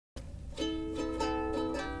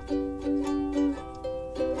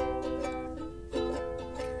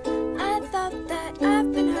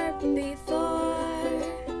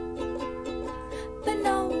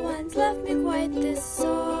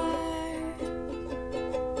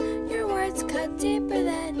cut deeper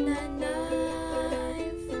than a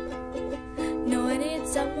knife. No, I need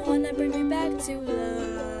someone to bring me back to life.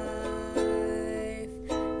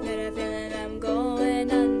 Got a feeling I'm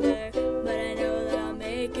going under, but I know that I'll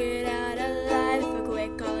make it out alive. I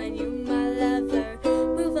quit calling you my lover.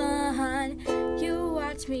 Move on, you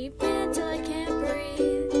watch me bleed until I can't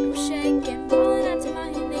breathe. I'm shaking, falling onto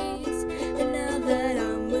my knees. And now that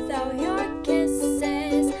I'm without your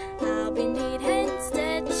kisses, I'll be needing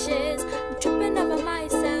stitches. I'm tripping over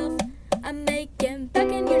myself. I'm making,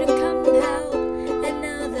 begging you to come help. And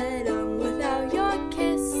now that I'm without your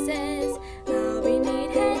kisses, I'll be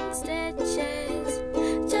needing stitches.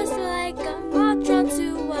 Just like a moth drawn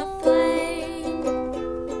to a flame.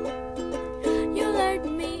 You lured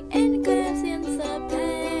me in, couldn't sense the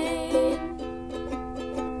pain.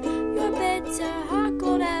 Your bitter heart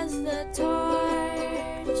cold as the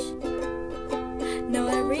torch. Now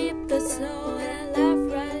I reap the snow and I laugh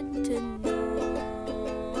right to know.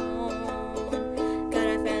 Got a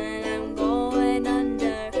feeling I'm going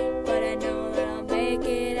under, but I know that I'll make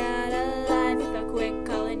it out alive. If I quit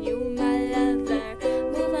calling you my lover,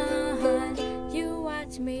 move on. You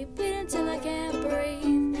watch me bleed until I can't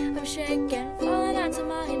breathe. I'm shaking, falling onto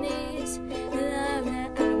my knees. And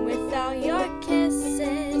I'm without your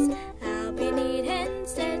kisses. I'll be needing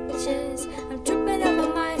stitches. I'm tripping over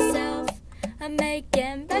myself. I'm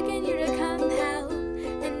making, begging you to come help.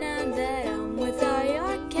 And now that I'm without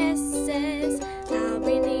your kisses, I'll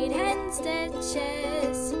be needing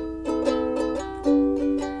stitches.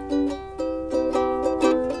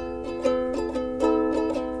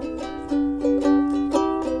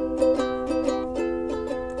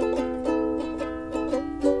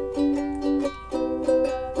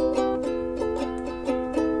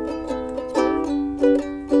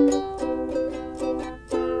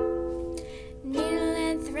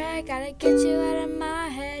 Gotta get you out of my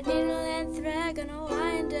head. Needle and thread, gonna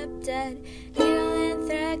wind up dead. Needle and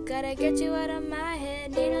thread, gotta get you out of my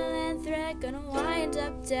head. Needle and thread, gonna wind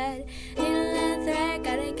up dead. Needle and thread,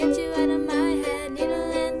 gotta get you out of my head.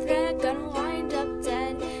 Needle and thread, gonna wind up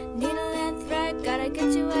dead. Needle and thread, gotta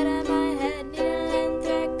get you out of my head. Needle and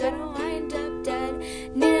thread, gonna wind up dead.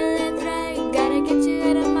 Needle and thread, gotta get you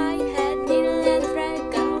out of my head. Needle and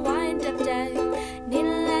thread, gonna wind up dead.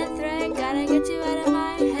 Needle and thread, gotta get you out of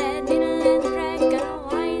my head.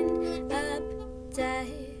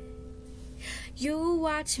 You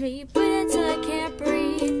watch me bleed until I can't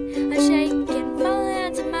breathe. I'm shaking, falling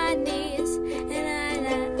onto my knees. And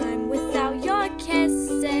I'm without your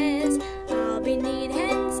kisses. I'll be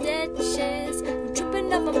needing stitches. I'm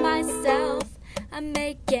tripping over myself. I'm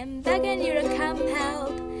making, begging you to come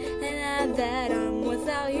help. And now that I'm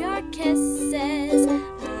without your kisses,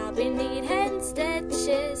 I'll be needing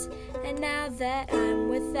stitches. And now that I'm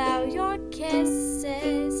without your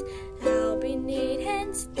kisses, I'll be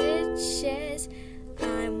needing stitches.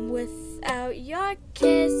 I'm without your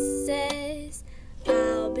kisses.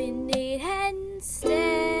 I'll be needing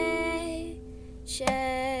stitches.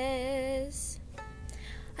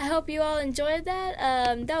 I hope you all enjoyed that.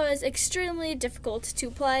 That was extremely difficult to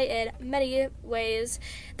play in many ways.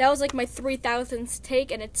 That was like my 3,000th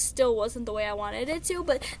take, and it still wasn't the way I wanted it to.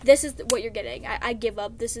 But this is what you're getting. I give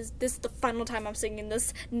up. This is the final time I'm singing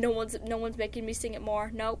this. No one's making me sing it more.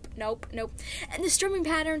 Nope. And the strumming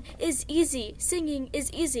pattern is easy. Singing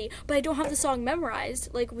is easy, but I don't have the song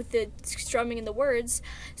memorized, like with the strumming and the words.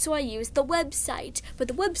 So I use the website, but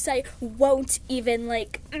the website won't even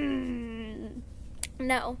like.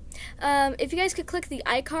 No. If you guys could click the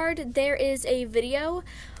iCard, there is a video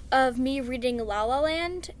of me reading La La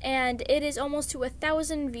Land, and it is almost to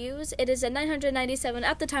 1,000 views. It is at 997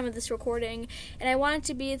 at the time of this recording, and I want it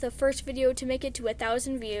to be the first video to make it to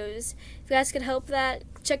 1,000 views. If you guys could help that,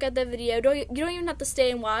 check out the video. You don't even have to stay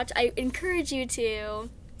and watch. I encourage you to,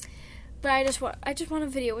 but I just want a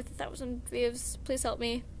video with 1,000 views. Please help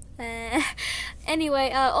me.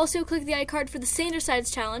 Anyway, also click the iCard for the Sander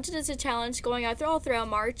Sides Challenge. It is a challenge going out all throughout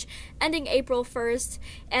March, ending April 1st,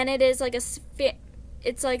 and it is like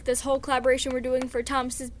it's like this whole collaboration we're doing for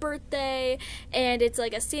Thomas's birthday, and it's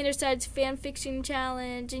like a Sander Sides fan fiction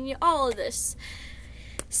challenge, and all of this.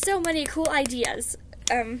 So many cool ideas.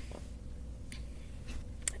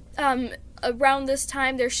 Around this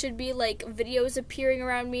time, there should be like videos appearing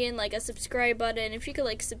around me and like a subscribe button. If you could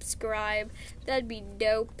like subscribe, that'd be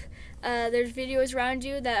dope. There's videos around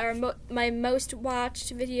you that are my most watched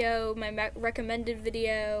video, my recommended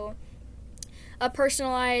video, a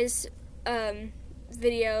personalized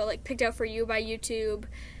video like picked out for you by YouTube.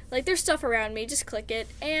 Like there's stuff around me, just click it,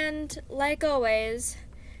 and like always,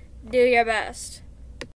 do your best.